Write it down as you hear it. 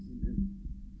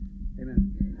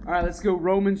All right, let's go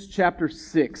Romans chapter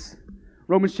 6.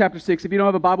 Romans chapter 6. If you don't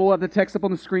have a Bible, we'll have the text up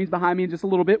on the screens behind me in just a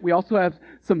little bit. We also have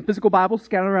some physical Bibles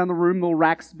scattered around the room, little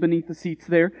racks beneath the seats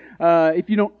there.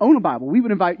 If you don't own a Bible, we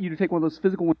would invite you to take one of those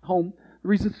physical ones home. The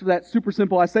reason for that's super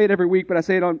simple. I say it every week, but I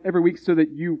say it on every week so that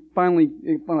it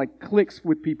finally clicks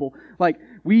with people.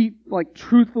 We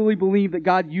truthfully believe that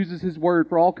God uses His Word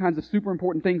for all kinds of super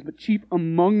important things, but chief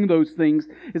among those things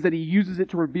is that He uses it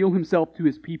to reveal Himself to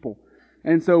His people.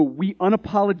 And so we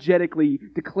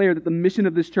unapologetically declare that the mission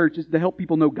of this church is to help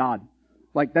people know God.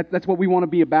 That's what we want to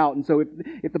be about. And so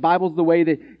if the Bible's the way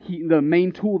that the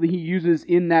main tool that He uses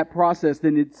in that process,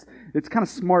 then it's kind of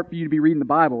smart for you to be reading the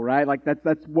Bible, right?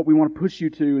 That's what we want to push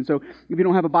you to. And so if you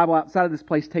don't have a Bible outside of this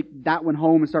place, take that one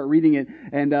home and start reading it.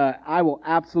 And I will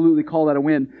absolutely call that a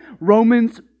win.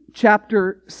 Romans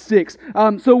chapter 6.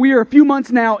 So we are a few months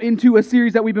now into a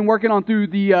series that we've been working on through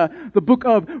the book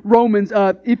of Romans.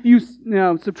 If you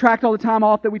subtract all the time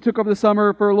off that we took over the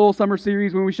summer for a little summer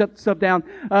series when we shut stuff down,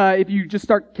 if you just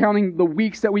start counting the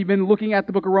weeks that we've been looking at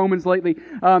the book of Romans lately,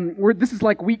 this is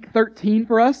like week 13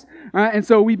 for us. And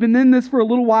so we've been in this for a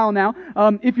little while now.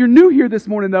 If you're new here this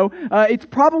morning though, it's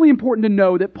probably important to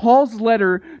know that Paul's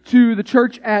letter to the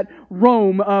church at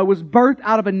Rome was birthed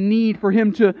out of a need for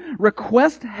him to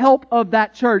request help of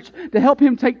that church to help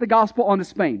him take the gospel onto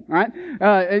Spain. All right?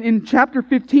 In chapter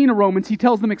 15 of Romans, he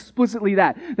tells them explicitly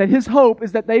that his hope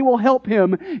is that they will help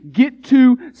him get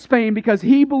to Spain because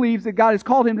he believes that God has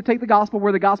called him to take the gospel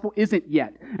where the gospel isn't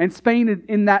yet. And Spain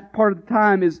in that part of the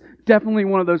time is definitely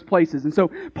one of those places. And so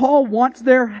Paul wants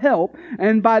their help.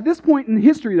 And by this point in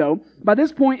history though, by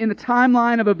this point in the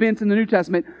timeline of events in the New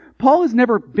Testament, Paul has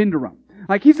never been to Rome.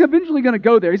 He's eventually going to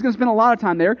go there. He's going to spend a lot of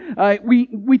time there.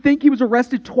 We think he was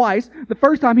arrested twice. The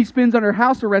first time he spends under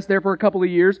house arrest there for a couple of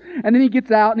years, and then he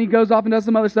gets out and he goes off and does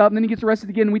some other stuff, and then he gets arrested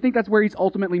again, and we think that's where he's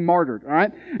ultimately martyred, all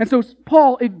right? And so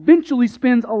Paul eventually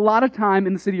spends a lot of time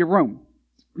in the city of Rome.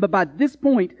 But by this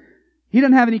point, he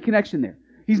doesn't have any connection there.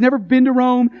 He's never been to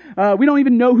Rome. We don't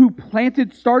even know who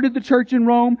started the church in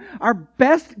Rome. Our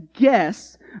best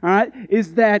guess, all right,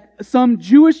 is that some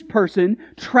Jewish person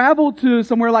traveled to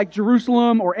somewhere like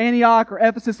Jerusalem or Antioch or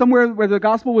Ephesus, somewhere where the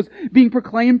gospel was being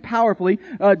proclaimed powerfully.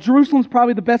 Jerusalem's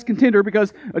probably the best contender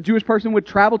because a Jewish person would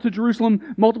travel to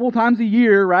Jerusalem multiple times a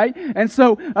year, right? And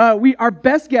so our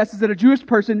best guess is that a Jewish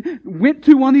person went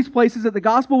to one of these places that the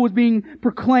gospel was being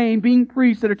proclaimed, being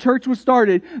preached, that a church was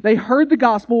started. They heard the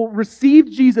gospel,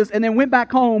 received Jesus, and then went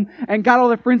back home and got all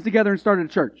their friends together and started a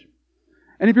church.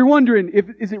 And if you're wondering,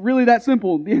 is it really that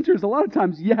simple? The answer is a lot of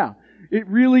times, yeah. It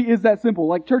really is that simple.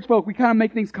 Like church folk, we kind of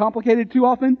make things complicated too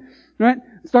often, right?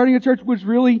 Starting a church was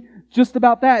really just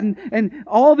about that. And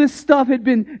all this stuff had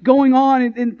been going on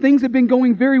and things had been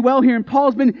going very well here. And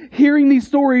Paul's been hearing these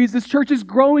stories. This church is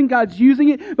growing. God's using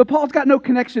it. But Paul's got no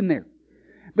connection there.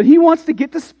 But he wants to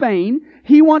get to Spain.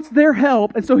 He wants their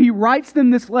help. And so he writes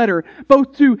them this letter,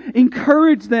 both to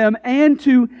encourage them and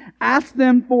to ask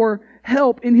them for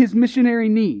help in his missionary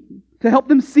need, to help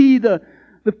them see the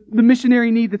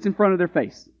missionary need that's in front of their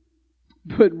face.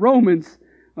 But Romans,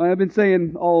 I've been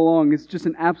saying all along, it's just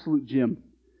an absolute gem.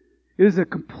 It is a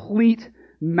complete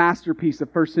masterpiece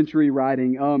of first century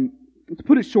writing. To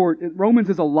put it short, Romans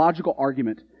is a logical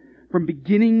argument from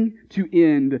beginning to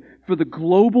end for the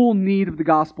global need of the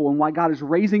gospel and why God is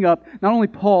raising up not only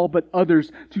Paul but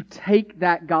others to take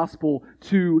that gospel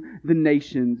to the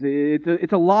nations.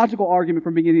 It's a logical argument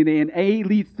from beginning to end. A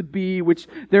leads to B, which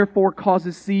therefore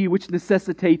causes C, which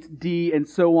necessitates D, and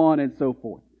so on and so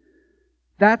forth.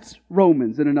 That's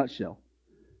Romans in a nutshell.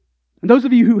 And those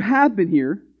of you who have been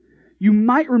here, you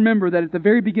might remember that at the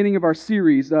very beginning of our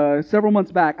series, several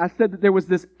months back, I said that there was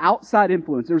this outside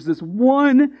influence. There was this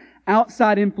one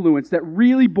outside influence that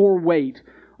really bore weight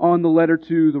on the letter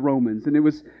to the Romans. And it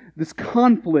was this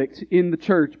conflict in the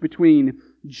church between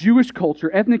Jewish culture,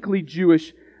 ethnically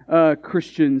Jewish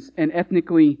Christians, and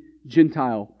ethnically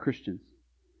Gentile Christians.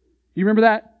 You remember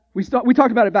that? We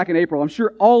talked about it back in April. I'm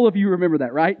sure all of you remember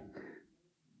that, right?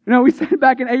 We said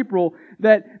back in April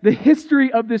that the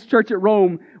history of this church at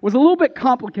Rome was a little bit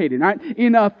complicated. Right?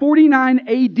 In 49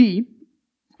 A.D.,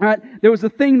 right, there was a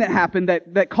thing that happened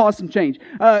that caused some change.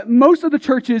 Most of the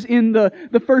churches in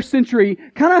the first century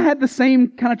kind of had the same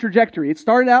kind of trajectory. It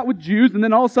started out with Jews, and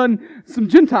then all of a sudden some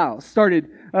Gentiles started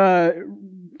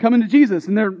coming to Jesus,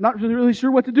 and they're not really sure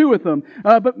what to do with them.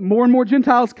 But more and more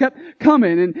Gentiles kept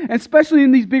coming, and especially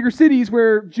in these bigger cities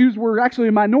where Jews were actually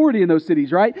a minority in those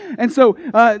cities, right? And so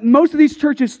most of these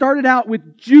churches started out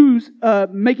with Jews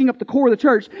making up the core of the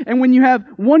church, and when you have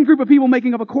one group of people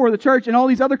making up a core of the church, and all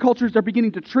these other cultures are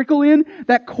beginning to trickle in,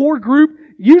 that core group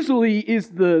usually is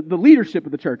the leadership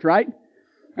of the church, right?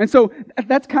 And so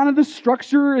that's kind of the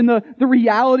structure and the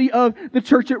reality of the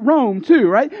church at Rome too,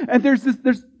 right? And there's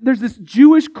this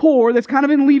Jewish core that's kind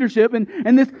of in leadership,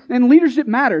 and leadership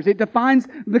matters. It defines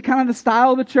the kind of the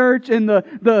style of the church and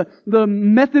the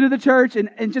method of the church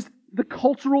and just the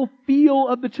cultural feel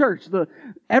of the church.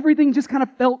 Everything just kind of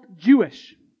felt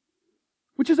Jewish,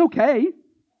 which is okay.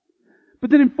 But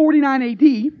then in 49 AD,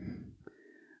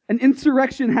 an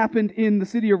insurrection happened in the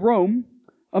city of Rome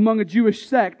among a Jewish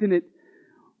sect, and it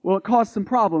caused some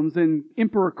problems, and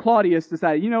Emperor Claudius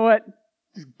decided, you know what?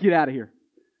 Just get out of here.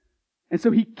 And so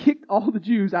he kicked all the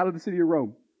Jews out of the city of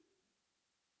Rome.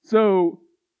 So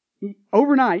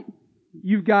overnight,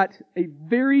 you've got a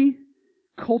very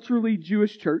culturally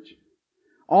Jewish church.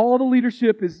 All the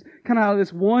leadership is kind of out of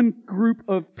this one group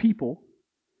of people.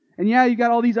 And yeah, you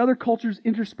got all these other cultures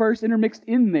interspersed, intermixed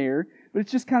in there, but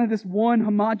it's just kind of this one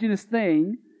homogeneous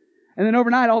thing. And then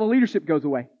overnight, all the leadership goes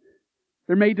away.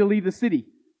 They're made to leave the city.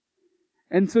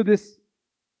 And so this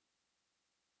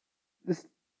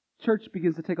church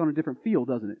begins to take on a different feel,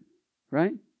 doesn't it?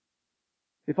 Right?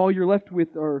 If all you're left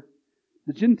with are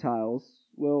the Gentiles,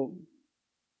 well,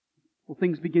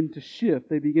 things begin to shift.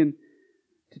 They begin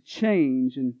to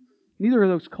change. And neither of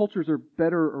those cultures are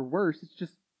better or worse. It's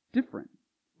just different.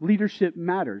 Leadership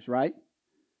matters, right?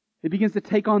 It begins to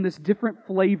take on this different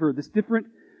flavor, this different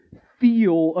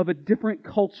feel of a different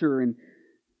culture. And,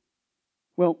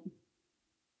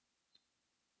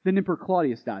 then Emperor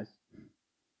Claudius dies.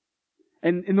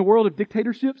 And in the world of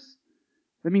dictatorships,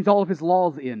 that means all of his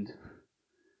laws end.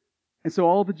 And so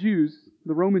all the Jews,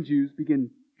 the Roman Jews, begin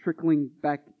trickling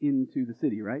back into the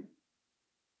city, right?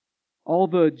 All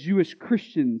the Jewish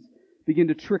Christians begin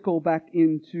to trickle back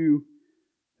into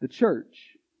the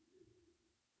church.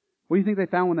 What do you think they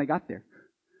found when they got there?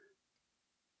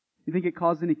 You think it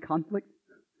caused any conflict?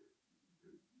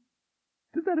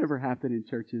 Does that ever happen in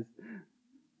churches?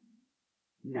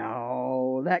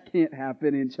 No, that can't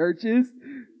happen in churches.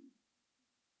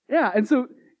 Yeah, and so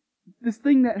this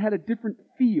thing that had a different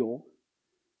feel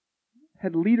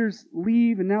had leaders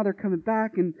leave, and now they're coming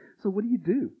back, and so what do you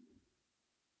do?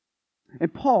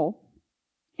 And Paul,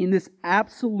 in this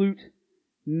absolute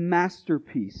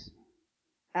masterpiece,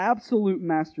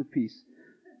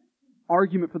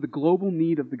 argument for the global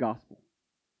need of the gospel.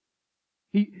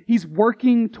 He's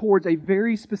working towards a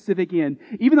very specific end.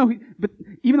 Even though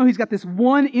he's got this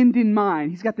one end in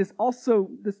mind, he's got this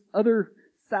other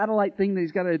satellite thing that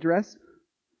he's got to address.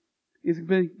 He's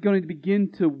going to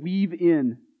begin to weave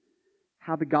in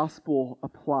how the gospel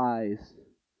applies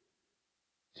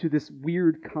to this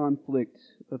weird conflict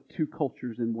of two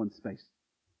cultures in one space.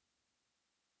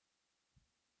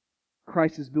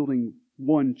 Christ is building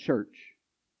one church.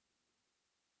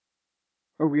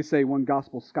 Or we could say one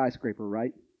gospel skyscraper,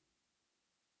 right?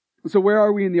 So where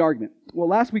are we in the argument? Well,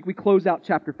 last week we closed out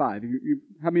chapter 5.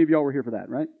 How many of y'all were here for that,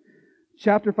 right?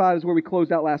 Chapter 5 is where we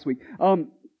closed out last week.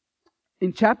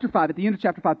 In chapter 5, at the end of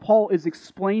chapter 5, Paul is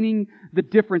explaining the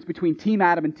difference between Team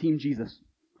Adam and Team Jesus.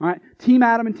 All right? Team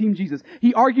Adam and Team Jesus.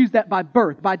 He argues that by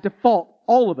birth, by default,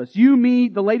 all of us, you, me,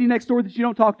 the lady next door that you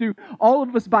don't talk to, all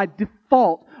of us by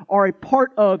default are a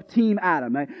part of Team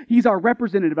Adam. He's our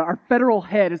representative. Our federal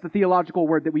head is the theological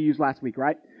word that we used last week,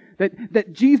 right?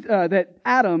 That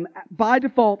Adam, by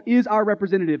default, is our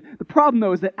representative. The problem,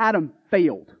 though, is that Adam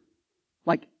failed.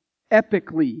 Like,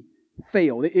 epically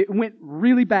failed. It went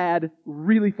really bad,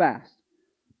 really fast.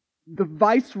 The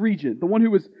vice regent, the one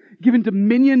who was given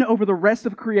dominion over the rest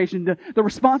of creation, the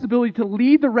responsibility to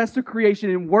lead the rest of creation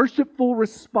in worshipful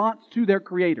response to their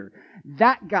Creator.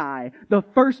 That guy, the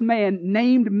first man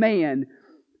named man,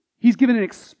 he's given an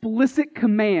explicit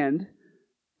command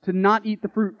to not eat the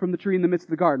fruit from the tree in the midst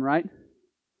of the garden, right?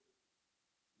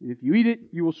 If you eat it,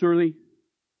 you will surely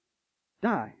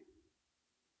die.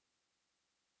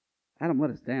 Adam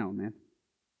let us down, man.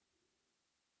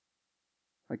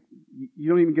 Like, you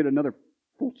don't even get another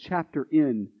full chapter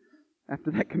in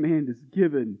after that command is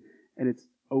given, and it's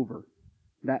over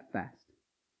that fast.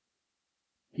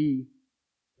 He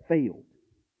failed.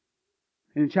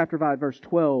 And in chapter 5, verse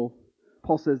 12,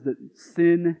 Paul says that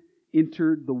sin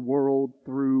entered the world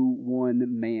through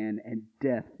one man, and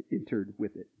death entered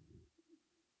with it.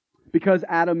 Because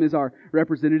Adam is our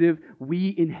representative,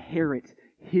 we inherit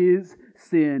his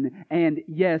sin, and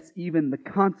yes, even the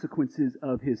consequences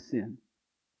of his sin.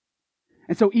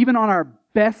 And so even on our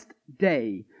best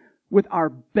day, with our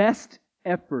best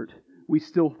effort, we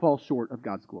still fall short of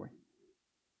God's glory.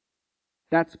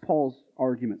 That's Paul's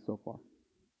argument so far.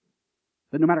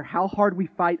 That no matter how hard we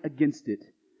fight against it,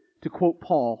 to quote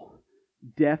Paul,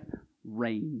 death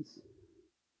reigns.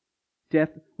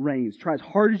 Death reigns. Try as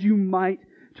hard as you might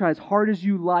try as hard as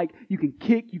you like. You can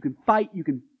kick, you can fight, you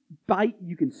can bite,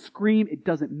 you can scream. It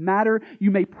doesn't matter.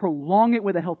 You may prolong it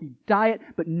with a healthy diet,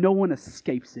 but no one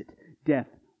escapes it. Death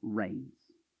reigns.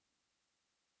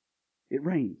 It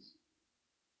reigns.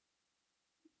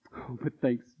 Oh, but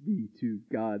thanks be to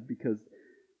God, because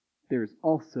there's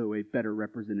also a better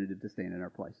representative to stand in our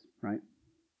place, right?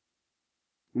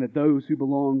 And that those who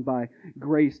belong by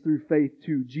grace through faith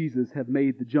to Jesus have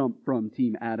made the jump from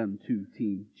Team Adam to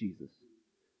Team Jesus.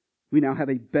 We now have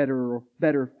a better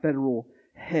federal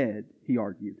head, he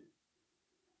argued.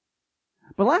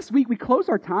 But last week we closed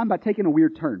our time by taking a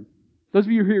weird turn. Those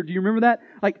of you here, do you remember that?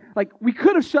 Like we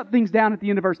could have shut things down at the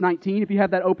end of verse 19 if you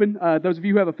have that open. Those of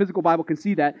you who have a physical Bible can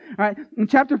see that. All right, in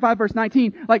chapter 5, verse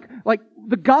 19, like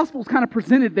the gospel's kind of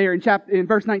presented there in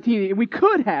verse 19, and we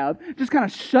could have just kind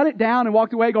of shut it down and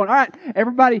walked away, going, "All right,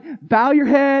 everybody, bow your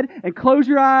head and close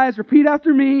your eyes. Repeat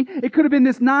after me." It could have been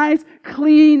this nice,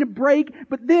 clean break,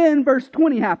 but then verse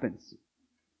 20 happens,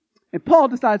 and Paul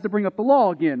decides to bring up the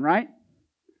law again. Right?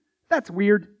 That's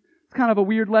weird. It's kind of a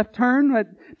weird left turn that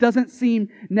doesn't seem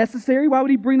necessary. Why would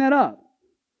he bring that up?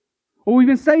 Well, we've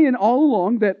been saying all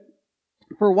along that,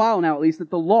 for a while now at least, that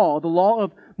the law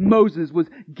of Moses was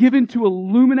given to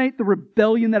illuminate the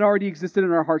rebellion that already existed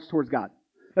in our hearts towards God.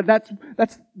 That's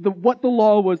what the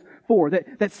law was for.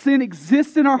 That sin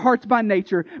exists in our hearts by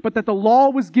nature, but that the law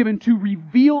was given to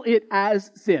reveal it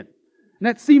as sin. And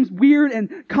that seems weird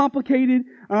and complicated,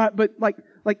 but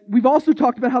like we've also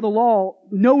talked about how the law,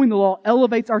 knowing the law,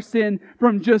 elevates our sin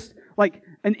from just like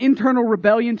an internal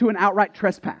rebellion to an outright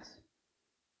trespass.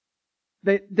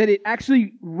 That it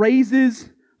actually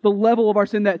raises the level of our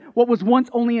sin, that what was once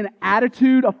only an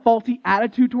attitude, a faulty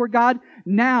attitude toward God,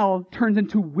 now turns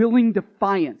into willing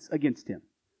defiance against Him.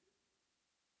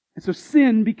 And so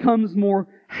sin becomes more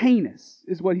heinous,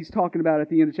 is what he's talking about at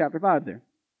the end of chapter 5 there.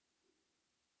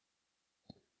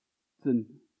 Listen,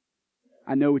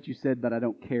 I know what you said, but I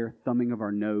don't care. Thumbing of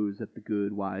our nose at the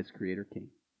good, wise Creator King.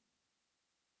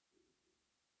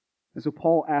 And so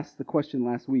Paul asked the question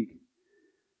last week,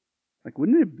 like,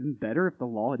 wouldn't it have been better if the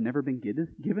law had never been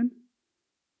given?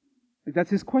 Like,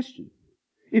 that's his question.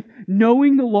 If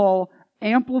knowing the law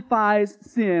amplifies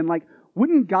sin, like,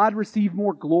 wouldn't God receive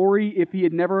more glory if He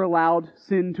had never allowed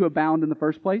sin to abound in the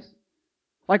first place?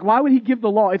 Like, why would He give the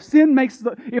law? If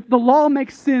the law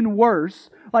makes sin worse,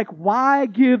 like, why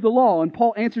give the law? And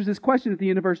Paul answers this question at the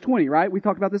end of verse 20, right? We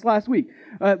talked about this last week.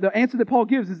 The answer that Paul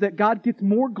gives is that God gets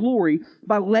more glory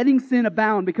by letting sin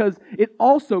abound because it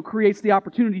also creates the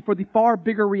opportunity for the far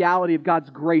bigger reality of God's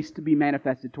grace to be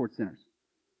manifested towards sinners.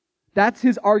 That's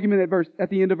his argument at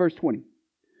the end of verse 20.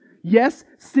 Yes,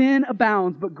 sin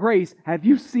abounds, but grace, have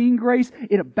you seen grace?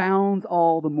 It abounds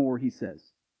all the more, he says.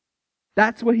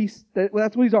 That's what he's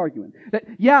arguing. That,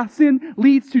 yeah, sin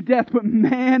leads to death, but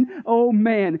man, oh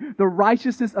man, the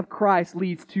righteousness of Christ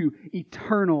leads to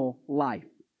eternal life.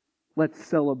 Let's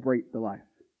celebrate the life.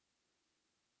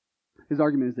 His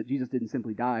argument is that Jesus didn't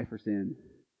simply die for sin.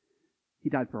 He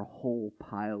died for a whole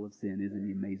pile of sin. Isn't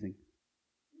He amazing?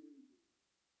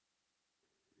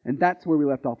 And that's where we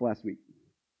left off last week.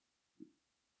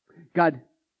 God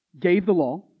gave the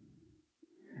law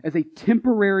as a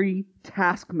temporary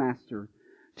taskmaster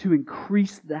to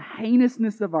increase the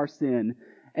heinousness of our sin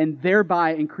and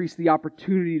thereby increase the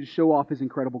opportunity to show off His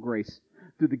incredible grace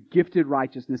through the gifted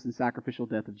righteousness and sacrificial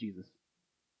death of Jesus.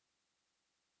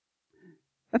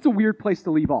 That's a weird place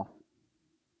to leave off.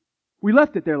 We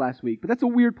left it there last week, but that's a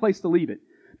weird place to leave it.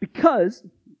 Because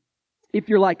if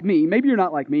you're like me, maybe you're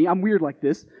not like me, I'm weird like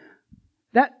this,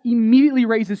 that immediately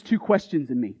raises two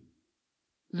questions in me.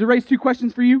 Does it raise two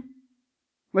questions for you?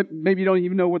 Maybe you don't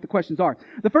even know what the questions are.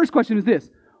 The first question is this: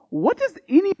 what does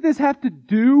any of this have to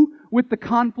do with the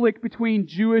conflict between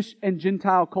Jewish and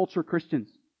Gentile culture Christians?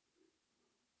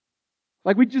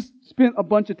 Like, we just spent a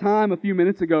bunch of time a few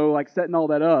minutes ago, like, setting all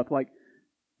that up. Like,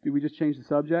 did we just change the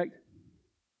subject?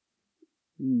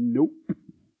 Nope.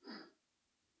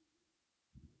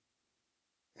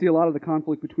 See, a lot of the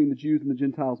conflict between the Jews and the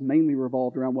Gentiles mainly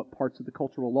revolved around what parts of the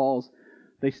cultural laws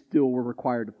they still were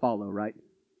required to follow, right?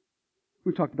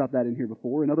 We've talked about that in here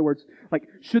before. In other words, like,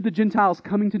 should the Gentiles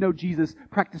coming to know Jesus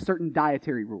practice certain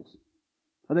dietary rules?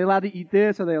 Are they allowed to eat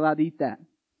this? Are they allowed to eat that?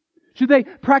 Should they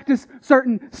practice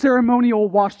certain ceremonial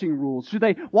washing rules? Should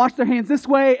they wash their hands this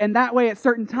way and that way at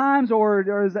certain times, or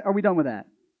are we done with that?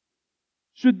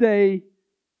 Should they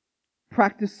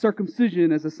practice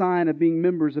circumcision as a sign of being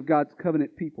members of God's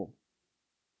covenant people?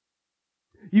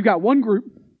 You've got one group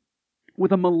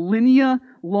with a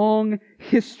millennia-long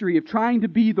history of trying to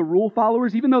be the rule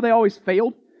followers, even though they always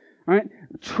failed. All right?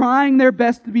 Trying their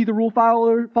best to be the rule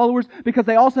followers because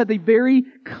they also had the very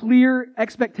clear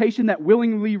expectation that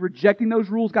willingly rejecting those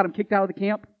rules got them kicked out of the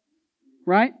camp.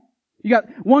 Right? You got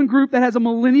one group that has a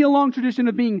millennia-long tradition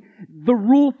of being the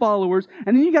rule followers,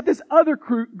 and then you got this other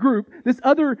group, this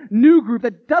other new group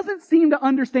that doesn't seem to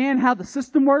understand how the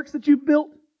system works that you've built.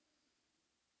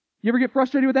 You ever get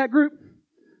frustrated with that group?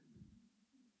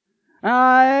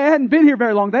 I hadn't been here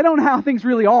very long. They don't know how things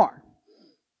really are.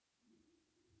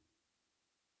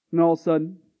 And all of a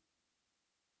sudden,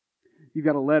 you've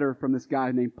got a letter from this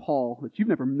guy named Paul that you've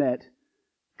never met,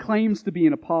 claims to be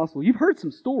an apostle. You've heard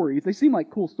some stories. They seem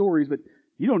like cool stories, but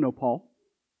you don't know Paul.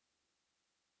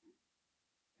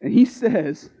 And he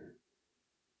says,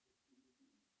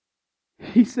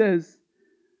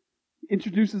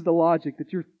 introduces the logic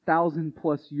that your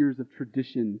 1,000+ years of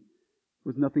tradition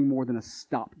was nothing more than a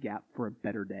stopgap for a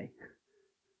better day.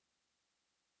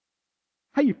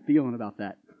 How you feeling about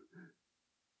that?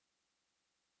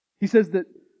 He says that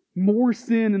more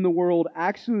sin in the world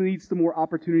actually leads to more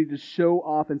opportunity to show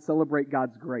off and celebrate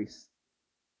God's grace.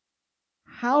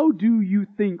 How do you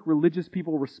think religious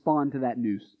people respond to that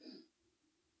news?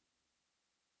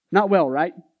 Not well,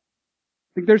 right?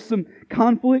 Think there's some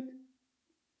conflict?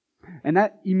 And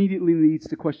that immediately leads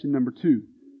to question number 2,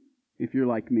 if you're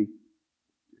like me.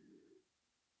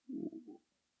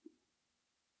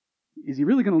 Is he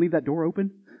really going to leave that door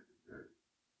open?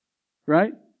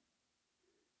 Right?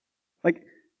 Like,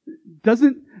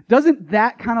 doesn't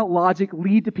that kind of logic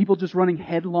lead to people just running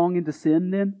headlong into sin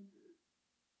then?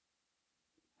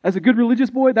 As a good religious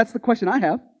boy, that's the question I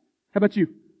have. How about you?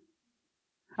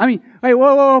 I mean, hey,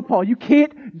 whoa, Paul, you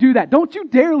can't do that. Don't you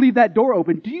dare leave that door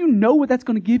open. Do you know what that's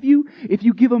going to give you? If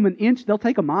you give them an inch, they'll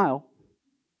take a mile.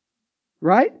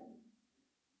 Right?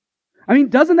 I mean,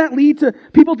 doesn't that lead to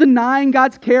people denying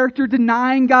God's character,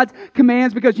 denying God's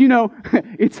commands because,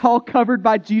 it's all covered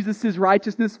by Jesus'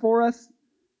 righteousness for us?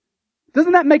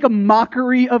 Doesn't that make a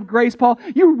mockery of grace, Paul?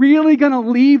 You're really going to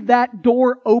leave that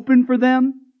door open for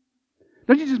them?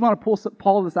 Don't you just want to pull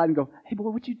Paul aside and go, hey, boy,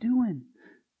 what you doing?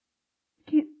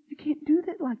 You can't do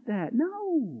that like that.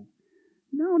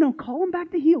 No, call him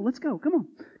back to heel. Let's go. Come on.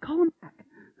 Call him back.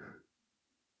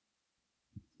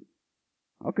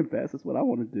 I'll confess, that's what I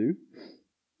want to do.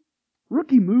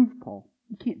 Rookie move, Paul.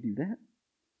 You can't do that.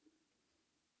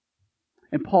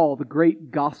 And Paul, the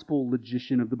great gospel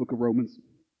logician of the book of Romans,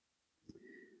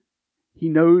 he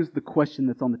knows the question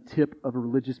that's on the tip of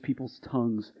religious people's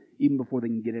tongues even before they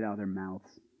can get it out of their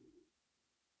mouths.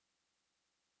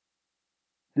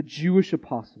 The Jewish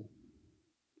apostle,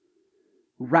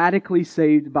 radically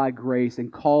saved by grace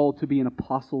and called to be an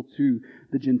apostle to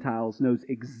the Gentiles, knows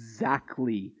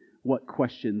exactly what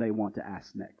question they want to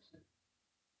ask next.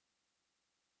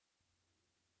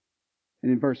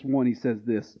 And in verse 1 he says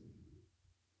this,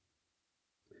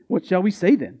 what shall we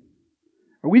say then?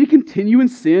 Are we to continue in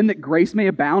sin that grace may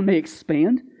abound, may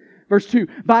expand? Verse 2,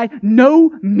 by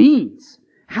no means.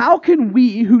 How can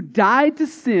we who died to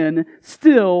sin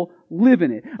still live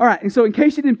in it? All right, and so in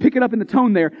case you didn't pick it up in the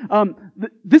tone there,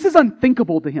 this is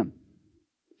unthinkable to him.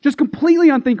 Just completely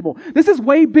unthinkable. This is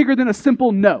way bigger than a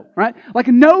simple no, right? Like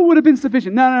a no would have been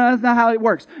sufficient. No, that's not how it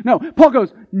works. No, Paul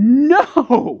goes,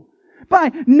 no,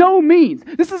 by no means.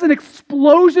 This is an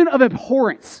explosion of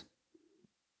abhorrence.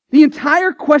 The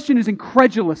entire question is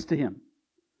incredulous to him.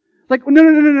 Like,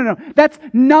 no. That's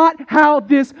not how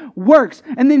this works.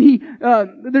 And then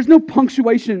there's no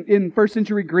punctuation in first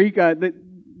century Greek.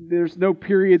 There's no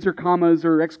periods or commas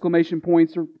or exclamation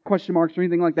points or question marks or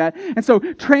anything like that. And so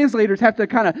translators have to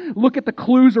kind of look at the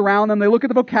clues around them. They look at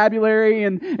the vocabulary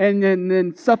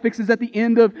and suffixes at the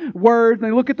end of words.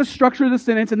 And they look at the structure of the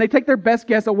sentence and they take their best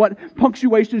guess at what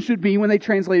punctuation should be when they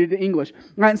translate it to English.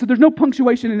 Right? And so there's no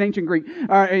punctuation in ancient Greek,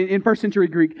 in first century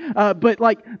Greek. But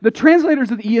like the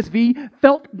translators of the ESV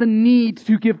felt the need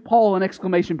to give Paul an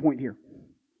exclamation point here.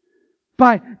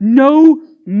 By no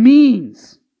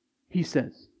means, he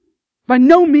says. By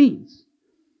no means.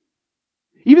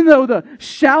 Even though the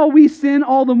shall we sin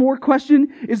all the more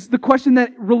question is the question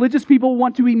that religious people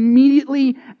want to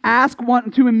immediately ask,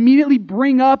 want to immediately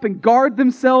bring up and guard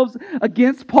themselves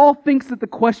against, Paul thinks that the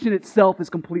question itself is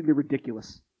completely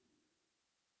ridiculous.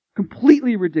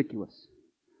 Completely ridiculous.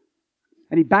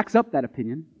 And he backs up that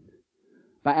opinion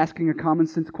by asking a common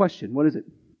sense question. What is it?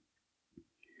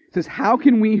 It says, how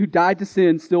can we who died to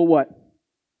sin still what?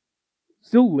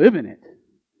 Still live in it.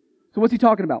 So what's he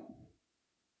talking about?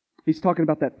 He's talking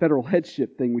about that federal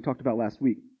headship thing we talked about last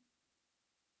week.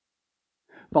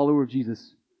 Follower of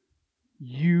Jesus,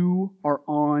 you are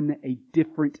on a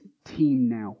different team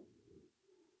now.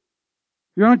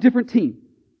 You're on a different team.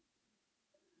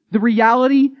 The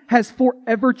reality has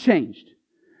forever changed.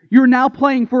 You're now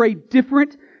playing for a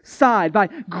different side. By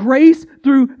grace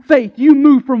through faith, you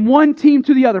move from one team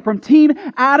to the other, from Team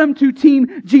Adam to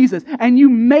Team Jesus. And you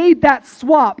made that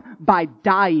swap by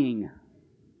dying.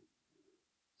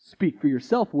 Speak for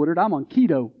yourself, Woodard. I'm on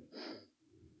keto.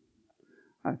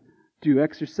 I do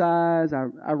exercise.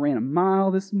 I ran a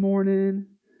mile this morning.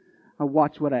 I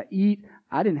watch what I eat.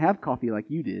 I didn't have coffee like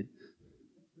you did.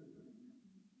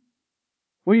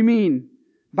 What do you mean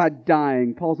by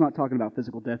dying? Paul's not talking about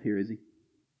physical death here, is he?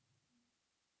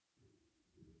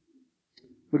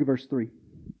 Look at verse 3.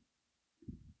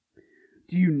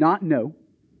 Do you not know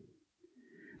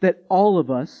that all of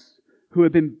us who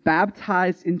have been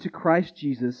baptized into Christ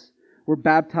Jesus were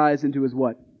baptized into His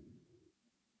what?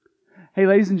 Hey,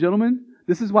 ladies and gentlemen,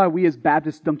 this is why we as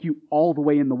Baptists dunk you all the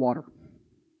way in the water.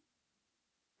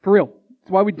 For real. It's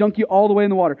why we dunk you all the way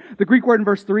in the water. The Greek word in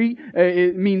verse 3,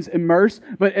 it means immerse,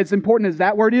 but as important as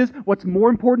that word is, what's more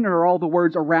important are all the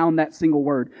words around that single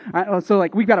word. So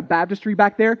like we've got a baptistry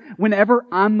back there. Whenever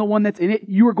I'm the one that's in it,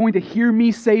 you are going to hear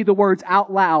me say the words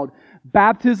out loud.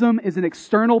 Baptism is an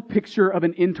external picture of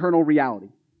an internal reality.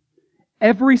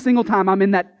 Every single time I'm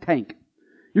in that tank,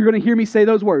 you're going to hear me say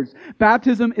those words.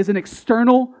 Baptism is an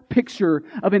external picture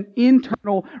of an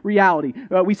internal reality.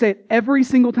 We say it every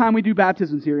single time we do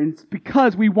baptisms here, and it's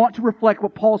because we want to reflect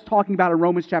what Paul's talking about in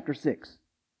Romans chapter 6.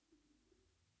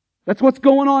 That's what's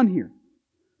going on here.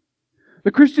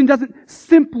 The Christian doesn't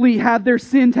simply have their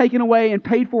sin taken away and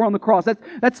paid for on the cross.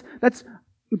 That's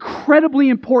incredibly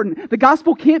important. The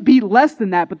gospel can't be less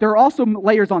than that, but there are also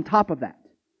layers on top of that.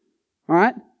 All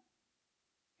right?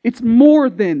 It's more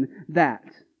than that.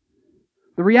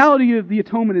 The reality of the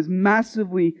atonement is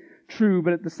massively true,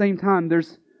 but at the same time,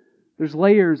 there's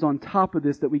layers on top of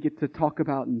this that we get to talk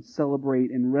about and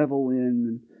celebrate and revel in.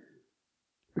 And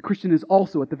the Christian is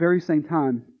also, at the very same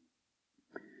time,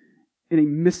 in a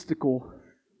mystical,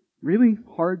 really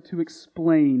hard to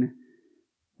explain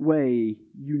way,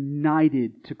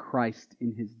 united to Christ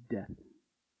in His death.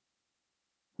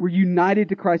 We're united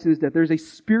to Christ in His death. There's a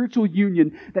spiritual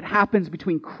union that happens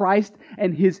between Christ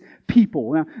and His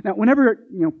people. Now, whenever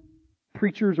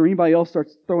preachers or anybody else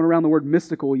starts throwing around the word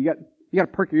mystical, you got to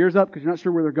perk your ears up because you're not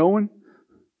sure where they're going.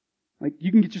 Like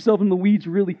you can get yourself in the weeds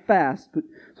really fast. But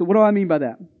so, what do I mean by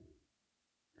that?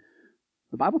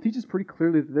 The Bible teaches pretty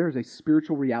clearly that there is a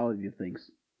spiritual reality to things.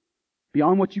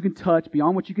 Beyond what you can touch,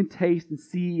 beyond what you can taste and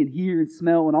see and hear and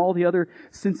smell and all the other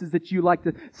senses that you like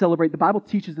to celebrate, the Bible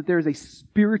teaches that there is a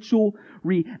spiritual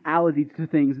reality to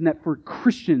things, and that for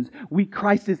Christians,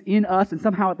 Christ is in us, and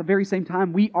somehow at the very same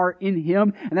time, we are in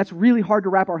Him, and that's really hard to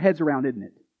wrap our heads around, isn't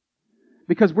it?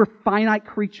 Because we're finite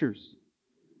creatures,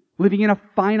 living in a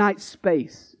finite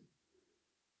space.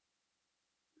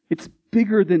 It's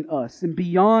bigger than us and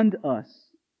beyond us.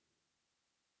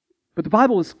 But the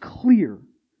Bible is clear.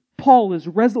 Paul is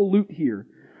resolute here.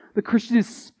 The Christian is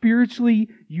spiritually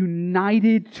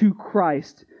united to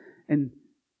Christ and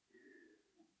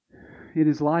in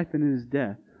His life and in His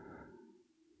death.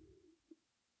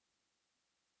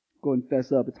 Go and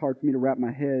fess up. It's hard for me to wrap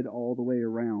my head all the way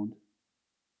around.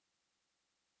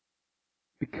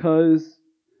 Because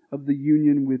of the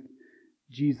union with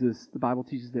Jesus, the Bible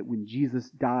teaches that when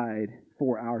Jesus died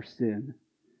for our sin,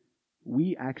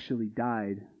 we actually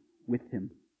died with Him.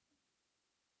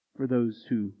 For those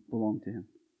who belong to Him.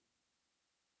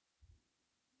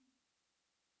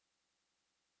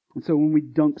 And so when we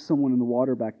dunk someone in the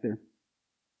water back there,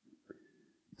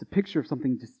 it's a picture of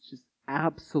something just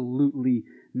absolutely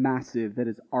massive that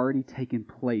has already taken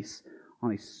place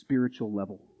on a spiritual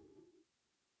level.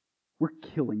 We're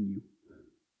killing you.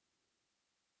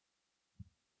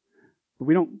 But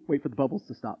we don't wait for the bubbles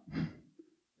to stop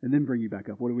and then bring you back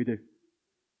up. What do we do?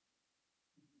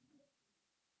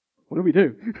 What do we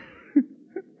do?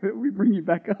 We bring you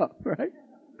back up, right?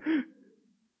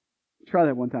 Try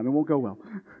that one time. It won't go well.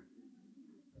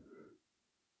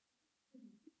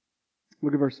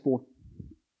 Look at verse 4.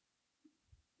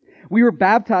 We were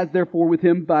baptized, therefore, with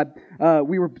Him by...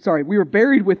 we were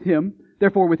buried with Him,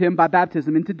 therefore, with Him by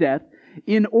baptism into death,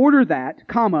 in order that,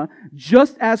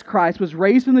 just as Christ was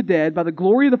raised from the dead by the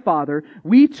glory of the Father,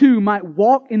 we too might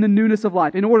walk in the newness of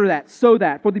life. In order that, so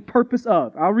that, for the purpose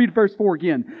of. I'll read verse 4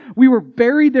 again. We were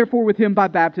buried therefore with Him by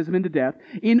baptism into death,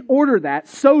 in order that,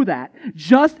 so that,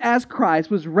 just as Christ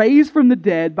was raised from the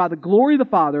dead by the glory of the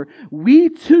Father, we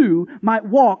too might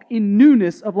walk in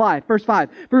newness of life. Verse 5.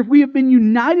 For if we have been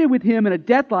united with Him in a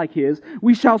death like His,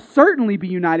 we shall certainly be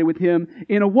united with Him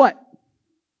in a what?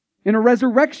 In a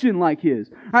resurrection like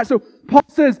His. All right, so Paul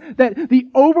says that the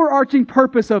overarching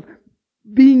purpose of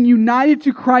being united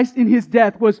to Christ in His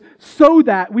death was so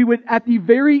that we would at the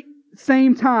very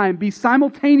same time be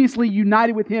simultaneously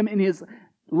united with Him in His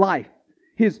life,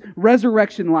 His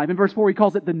resurrection life. In verse 4, he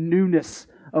calls it the newness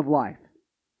of life.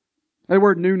 That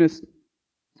word newness,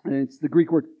 and it's the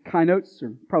Greek word kainos,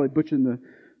 or probably butchering the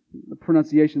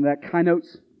pronunciation of that,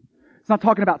 kainos. It's not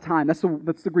talking about time. That's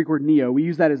the Greek word neo. We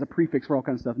use that as a prefix for all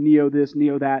kinds of stuff. Neo this,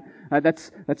 neo that.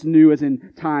 That's new as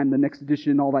in time, the next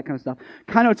edition, all that kind of stuff.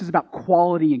 Kainos is about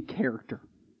quality and character.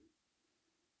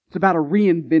 It's about a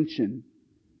reinvention.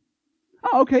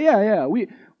 Oh, okay, yeah.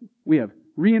 We have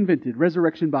reinvented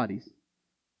resurrection bodies.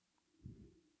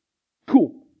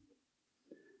 Cool.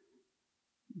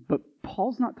 But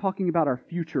Paul's not talking about our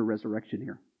future resurrection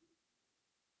here.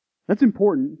 That's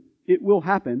important. It will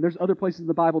happen. There's other places in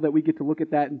the Bible that we get to look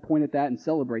at that and point at that and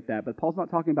celebrate that. But Paul's not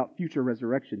talking about future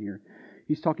resurrection here.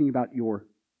 He's talking about your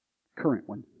current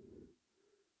one.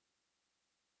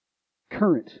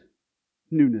 Current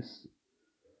newness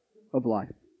of life.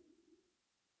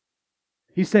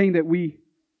 He's saying that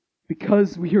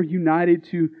because we are united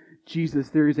to Jesus,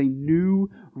 there is a new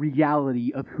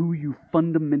reality of who you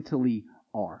fundamentally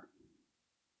are.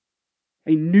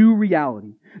 A new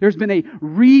reality. There's been a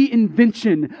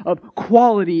reinvention of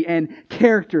quality and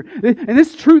character. And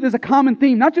this truth is a common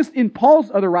theme, not just in Paul's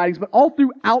other writings, but all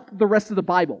throughout the rest of the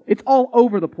Bible. It's all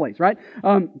over the place, right?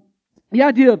 The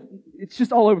idea of, it's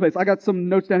just all over the place. I got some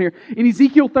notes down here. In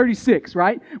Ezekiel 36,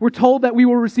 right? We're told that we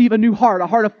will receive a new heart, a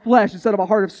heart of flesh instead of a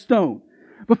heart of stone.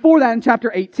 Before that, in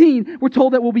chapter 18, we're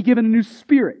told that we'll be given a new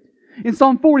spirit. In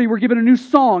Psalm 40, we're given a new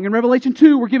song. In Revelation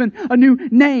 2, we're given a new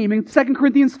name. In 2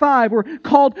 Corinthians 5, we're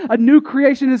called a new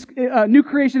creation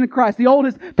in Christ. The old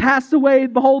has passed away.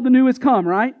 Behold, the new has come,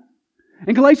 right?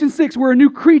 In Galatians 6, we're a new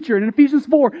creature. And in Ephesians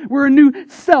 4, we're a new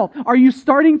self. Are you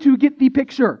starting to get the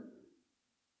picture?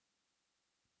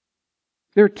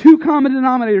 There are two common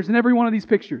denominators in every one of these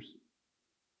pictures.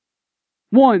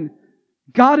 One,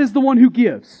 God is the one who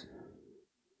gives.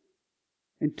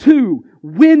 And two,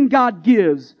 when God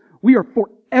gives, we are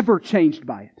forever changed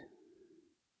by it.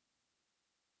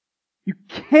 You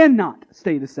cannot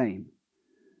stay the same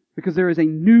because there is a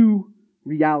new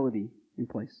reality in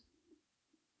place.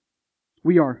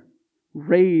 We are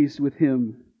raised with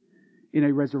Him in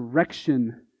a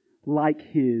resurrection like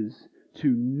His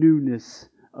to newness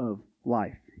of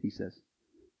life, he says.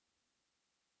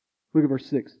 Look at verse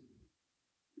 6.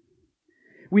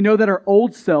 We know that our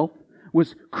old self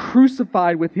was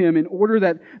crucified with Him in order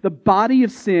that the body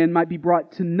of sin might be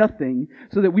brought to nothing,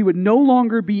 so that we would no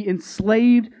longer be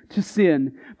enslaved to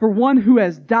sin. For one who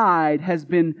has died has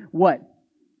been what?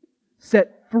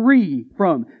 Set free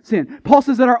from sin. Paul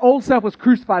says that our old self was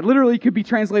crucified. Literally, it could be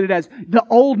translated as the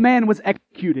old man was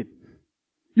executed.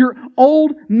 Your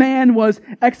old man was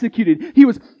executed. He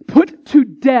was put to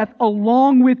death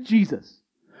along with Jesus.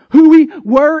 Who we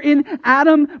were in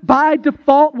Adam by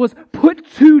default was put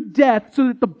to death so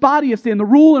that the body of sin, the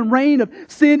rule and reign of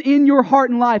sin in your heart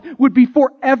and life would be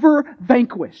forever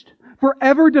vanquished,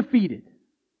 forever defeated.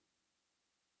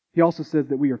 He also says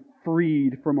that we are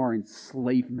freed from our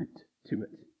enslavement to it.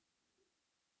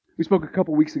 We spoke a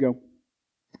couple weeks ago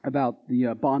about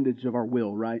the bondage of our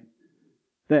will, right?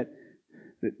 That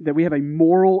we have a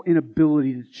moral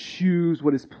inability to choose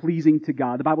what is pleasing to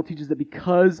God. The Bible teaches that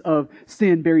because of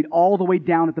sin buried all the way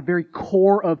down at the very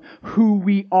core of who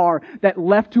we are, that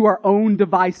left to our own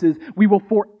devices, we will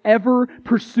forever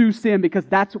pursue sin because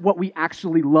that's what we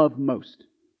actually love most.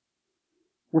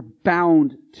 We're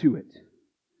bound to it.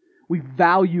 We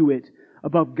value it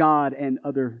above God and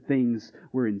other things.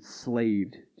 We're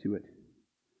enslaved to it.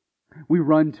 We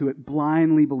run to it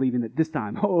blindly believing that this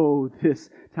time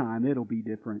it'll be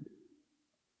different.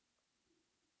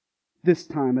 This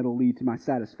time it'll lead to my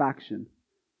satisfaction,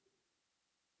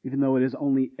 even though it has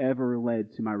only ever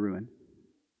led to my ruin.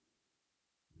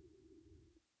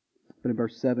 But in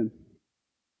verse 7,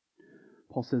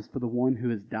 Paul says, "For the one who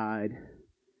has died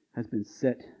has been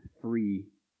set free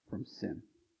from sin."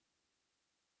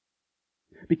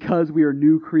 Because we are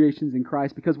new creations in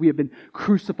Christ, because we have been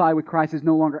crucified with Christ, it's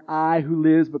no longer I who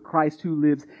lives, but Christ who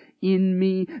lives in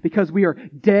me. Because we are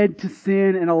dead to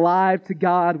sin and alive to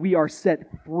God, we are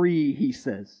set free, he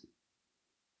says.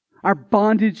 Our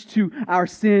bondage to our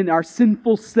sin, our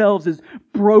sinful selves is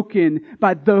broken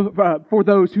for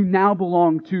those who now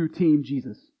belong to Team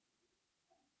Jesus.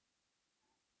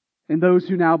 And those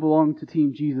who now belong to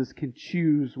Team Jesus can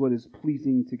choose what is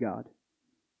pleasing to God.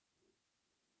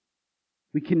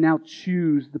 We can now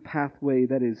choose the pathway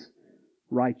that is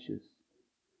righteous.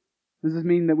 Does this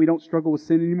mean that we don't struggle with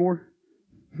sin anymore?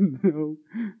 No.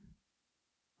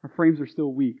 Our frames are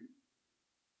still weak.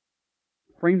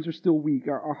 frames are still weak.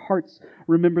 Our hearts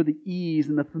remember the ease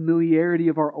and the familiarity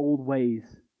of our old ways.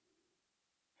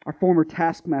 Our former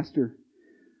taskmaster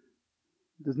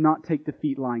does not take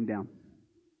defeat lying down.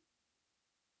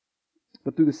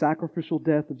 But through the sacrificial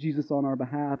death of Jesus on our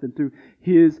behalf and through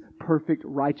His perfect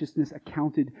righteousness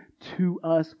accounted to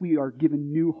us, we are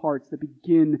given new hearts that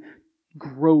begin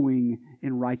growing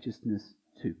in righteousness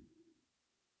too.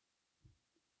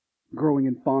 Growing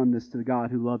in fondness to the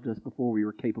God who loved us before we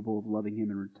were capable of loving Him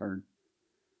in return.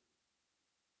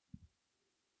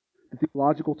 The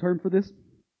theological term for this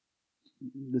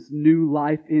new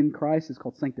life in Christ is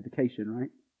called sanctification, right?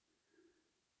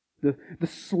 The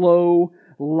slow,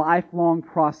 lifelong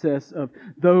process of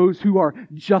those who are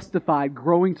justified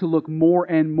growing to look more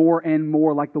and more and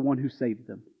more like the one who saved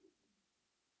them.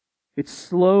 It's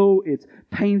slow, it's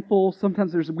painful,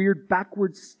 sometimes there's weird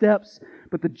backward steps,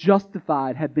 but the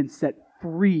justified have been set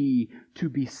free to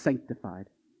be sanctified.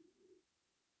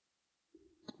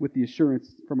 With the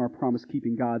assurance from our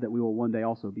promise-keeping God that we will one day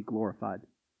also be glorified.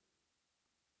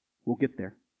 We'll get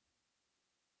there.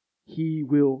 He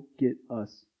will get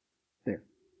us there.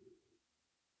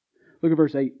 Look at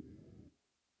verse 8.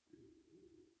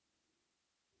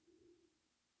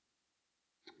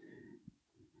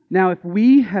 Now, if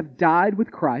we have died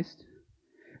with Christ,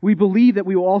 we believe that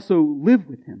we will also live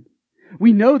with Him.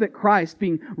 We know that Christ,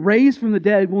 being raised from the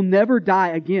dead, will never die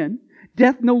again.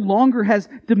 Death no longer has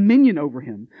dominion over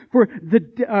Him. For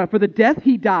the death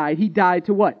He died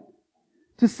to what?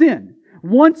 To sin.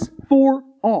 Once for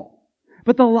all.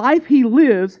 But the life He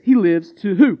lives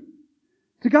to who?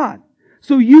 To God.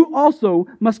 So you also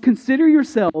must consider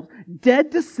yourselves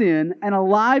dead to sin and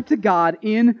alive to God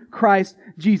in Christ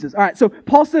Jesus. All right, so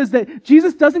Paul says that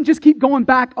Jesus doesn't just keep going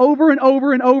back over and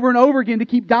over and over and over again to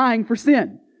keep dying for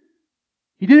sin.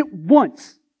 He did it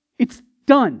once. It's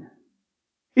done.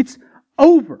 It's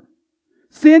over.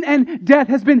 Sin and death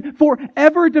has been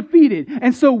forever defeated.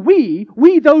 And so we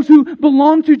those who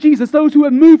belong to Jesus, those who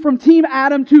have moved from Team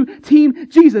Adam to Team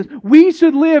Jesus, we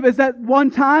should live as that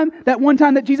one time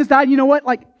that Jesus died, you know what?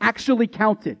 Like actually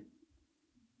counted.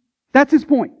 That's his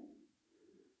point.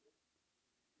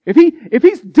 If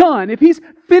he's done, if he's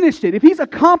finished it, if he's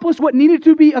accomplished what needed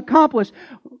to be accomplished,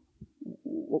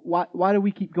 why do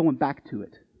we keep going back to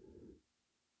it?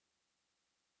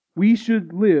 We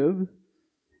should live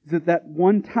that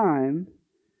one time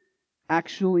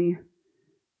actually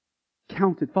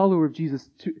counted. Follower of Jesus,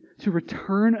 to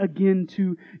return again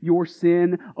to your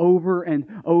sin over and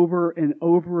over and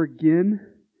over again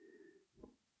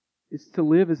is to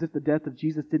live as if the death of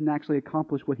Jesus didn't actually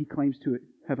accomplish what He claims to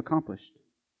have accomplished.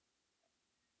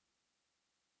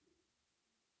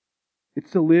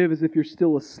 It's to live as if you're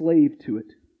still a slave to it.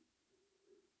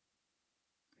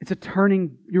 It's a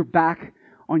turning your back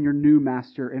on your new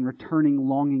master and returning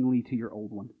longingly to your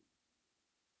old one.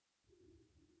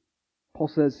 Paul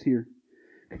says here,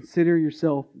 consider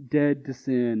yourself dead to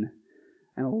sin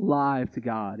and alive to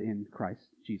God in Christ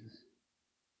Jesus.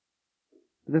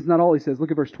 But that's not all he says.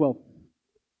 Look at verse 12.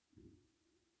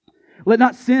 Let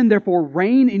not sin, therefore,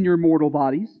 reign in your mortal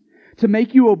bodies to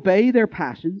make you obey their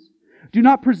passions. Do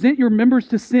not present your members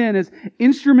to sin as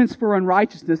instruments for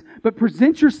unrighteousness, but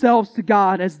present yourselves to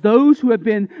God as those who have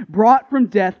been brought from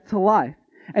death to life.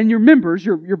 And your members,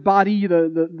 your body,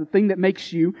 the thing that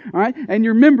makes you, all right, and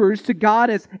your members to God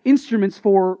as instruments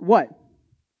for what?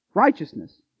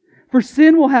 Righteousness. For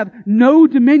sin will have no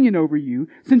dominion over you,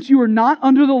 since you are not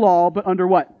under the law, but under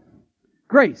what?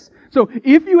 Grace. So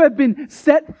if you have been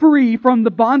set free from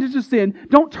the bondage of sin,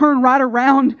 don't turn right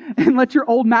around and let your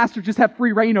old master just have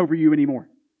free reign over you anymore.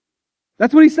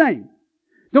 That's what he's saying.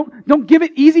 Don't give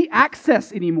it easy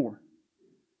access anymore.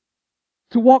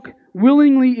 To walk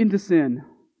willingly into sin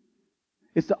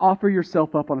is to offer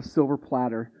yourself up on a silver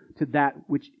platter to that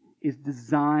which is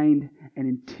designed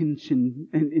and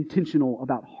intentional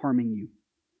about harming you.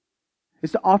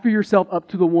 It's to offer yourself up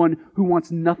to the one who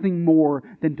wants nothing more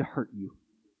than to hurt you.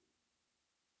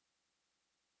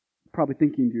 Probably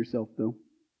thinking to yourself, though,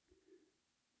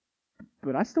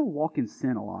 but I still walk in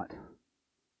sin a lot.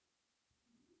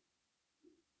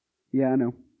 Yeah, I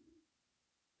know.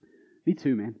 Me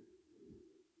too, man.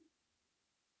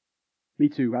 Me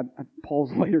too.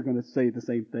 Paul's later going to say the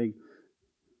same thing.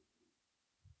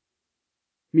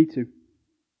 Me too.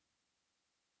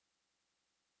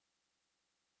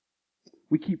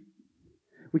 We keep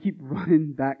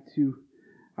running back to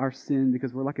our sin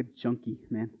because we're like a junkie,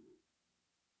 man.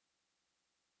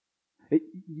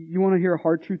 You want to hear a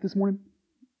hard truth this morning?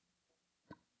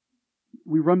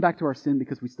 We run back to our sin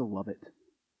because we still love it.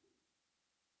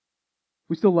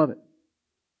 We still love it.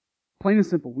 Plain and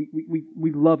simple.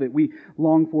 We love it. We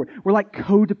long for it. We're like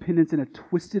codependents in a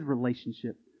twisted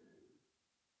relationship,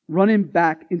 running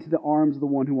back into the arms of the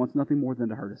one who wants nothing more than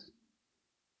to hurt us.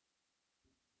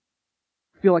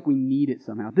 Feel like we need it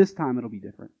somehow. This time it'll be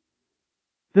different.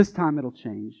 This time it'll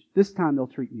change. This time they'll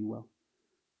treat me well.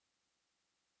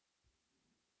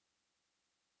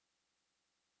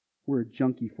 We're a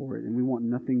junkie for it, and we want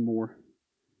nothing more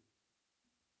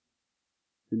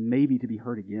than maybe to be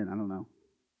hurt again. I don't know.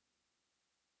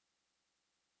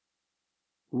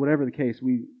 But whatever the case,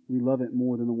 we love it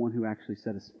more than the one who actually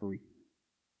set us free.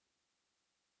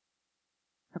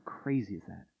 How crazy is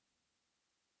that?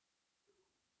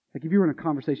 Like if you were in a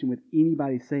conversation with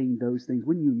anybody saying those things,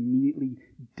 wouldn't you immediately,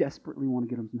 desperately want to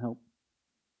get them some help?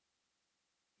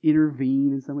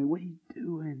 Intervene in some way. What are you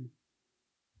doing?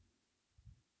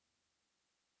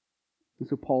 And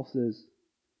so Paul says,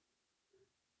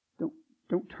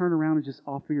 don't turn around and just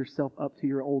offer yourself up to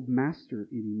your old master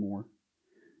anymore.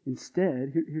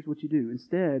 Instead, here's what you do.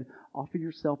 Instead, offer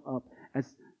yourself up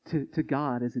to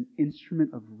God as an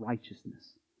instrument of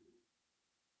righteousness.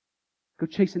 Go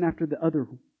chasing after the other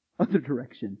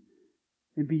direction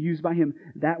and be used by Him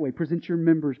that way. Present your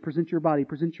members, present your body,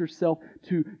 present yourself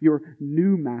to your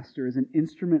new master as an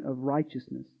instrument of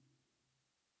righteousness.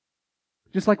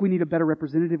 Just like we need a better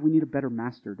representative, we need a better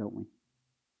master, don't we?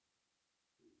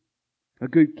 A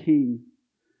good king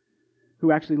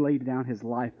who actually laid down his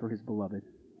life for his beloved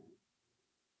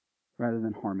rather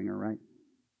than harming her, right?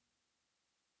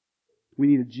 We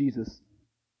need a Jesus,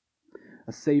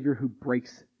 a Savior who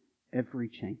breaks every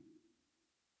chain.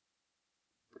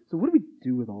 So what do we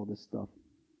do with all this stuff?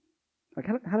 Like,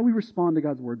 how do we respond to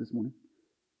God's Word this morning?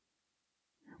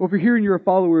 Well, if you're here and you're a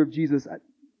follower of Jesus,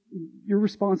 your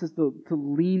response is to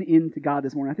lean into God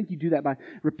this morning. I think you do that by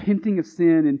repenting of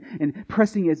sin and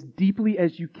pressing as deeply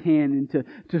as you can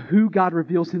into who God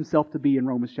reveals Himself to be in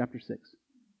Romans chapter 6.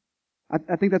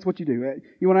 I think that's what you do.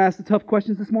 You want to ask the tough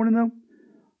questions this morning, though?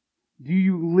 Do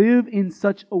you live in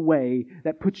such a way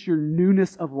that puts your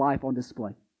newness of life on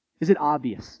display? Is it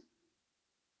obvious?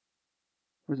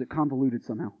 Or is it convoluted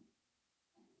somehow?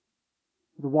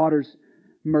 The water's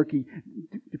murky.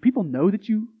 Do people know that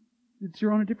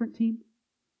you're on a different team?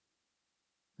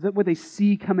 Is that what they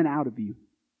see coming out of you?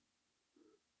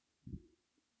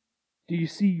 Do you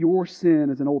see your sin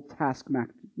as an old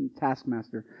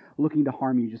taskmaster looking to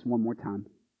harm you just one more time?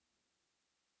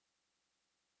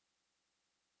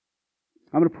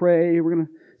 I'm going to pray. We're going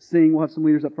to sing. We'll have some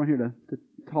leaders up front here to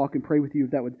talk and pray with you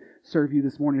if that would serve you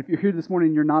this morning. If you're here this morning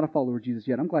and you're not a follower of Jesus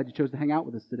yet, I'm glad you chose to hang out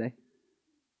with us today.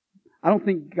 I don't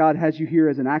think God has you here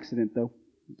as an accident, though.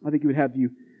 I think He would have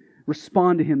you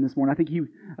respond to Him this morning. I think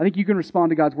you can respond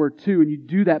to God's Word too, and you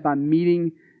do that by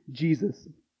meeting Jesus.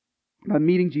 By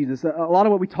meeting Jesus. A lot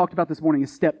of what we talked about this morning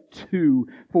is step 2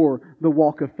 for the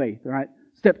walk of faith, all right?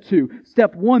 Step 2.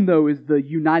 Step 1, though, is the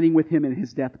uniting with Him in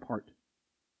His death part.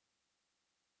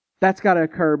 That's got to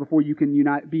occur before you can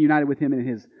be united with Him in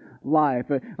His life.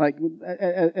 Like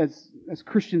as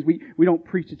Christians, we don't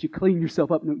preach that you clean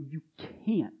yourself up. No, you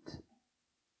can't.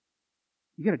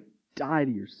 You got to die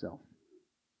to yourself.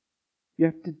 You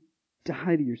have to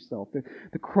die to yourself.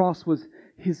 The cross was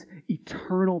His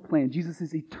eternal plan.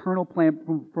 Jesus' eternal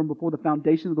plan from before the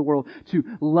foundation of the world to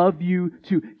love you,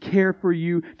 to care for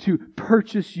you, to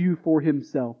purchase you for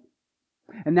Himself.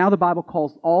 And now the Bible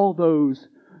calls all those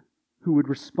who would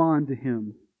respond to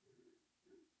Him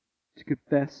to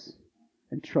confess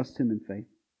and trust Him in faith.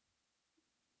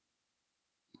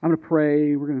 I'm going to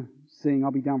pray. We're going to sing.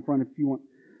 I'll be down front if you want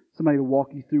somebody to walk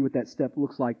you through what that step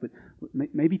looks like. But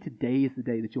maybe today is the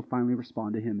day that you'll finally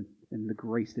respond to Him and the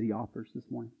grace that He offers this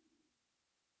morning.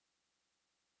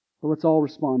 But let's all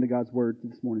respond to God's Word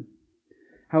this morning,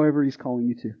 however He's calling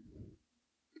you to.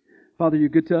 Father, You're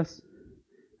good to us.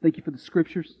 Thank You for the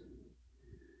Scriptures.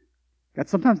 God,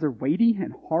 sometimes they're weighty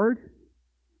and hard.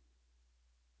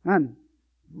 I'm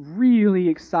really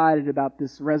excited about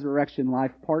this resurrection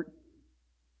life part.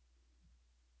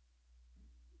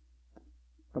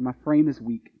 But my frame is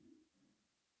weak.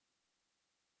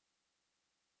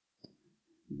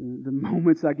 The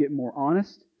moments I get more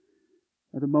honest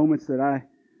are the moments that I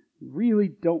really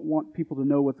don't want people to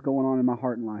know what's going on in my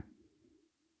heart and life.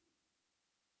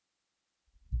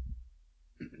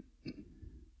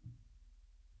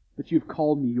 But You've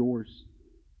called me Yours.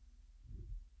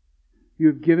 You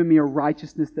have given me a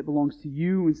righteousness that belongs to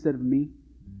You instead of me.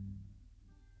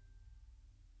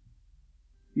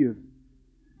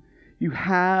 You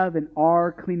have and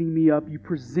are cleaning me up. You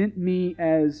present me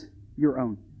as Your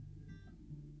own.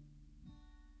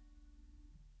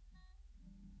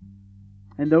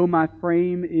 And though my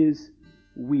frame is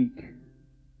weak,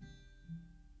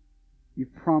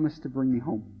 You've promised to bring me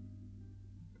home.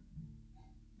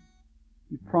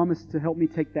 You've promised to help me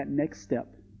take that next step,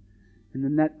 and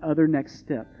then that other next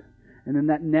step, and then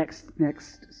that next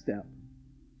step.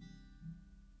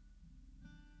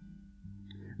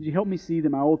 Would you help me see that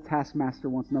my old taskmaster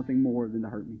wants nothing more than to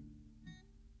hurt me?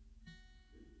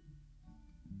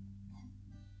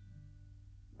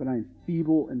 But I am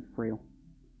feeble and frail.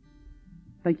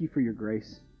 Thank you for your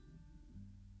grace.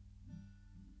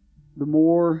 The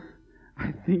more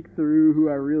I think through who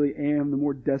I really am, the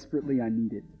more desperately I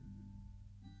need it.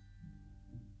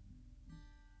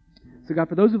 So God,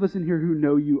 for those of us in here who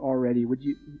know you already, would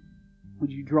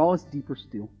you draw us deeper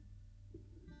still?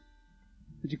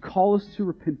 Would you call us to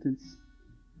repentance?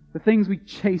 The things we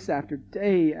chase after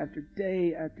day after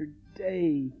day after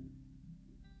day,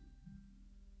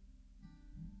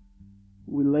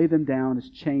 we lay them down as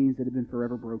chains that have been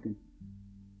forever broken.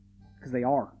 Because they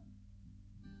are.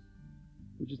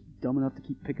 We're just dumb enough to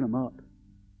keep picking them up.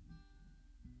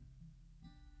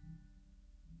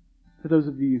 For those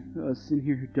of you, us in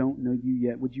here who don't know you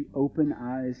yet, would you open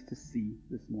eyes to see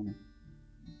this morning?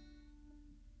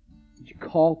 Would you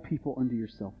call people unto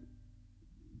yourself?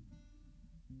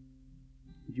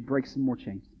 Would you break some more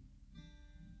chains?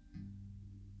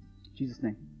 In Jesus'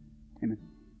 name, amen.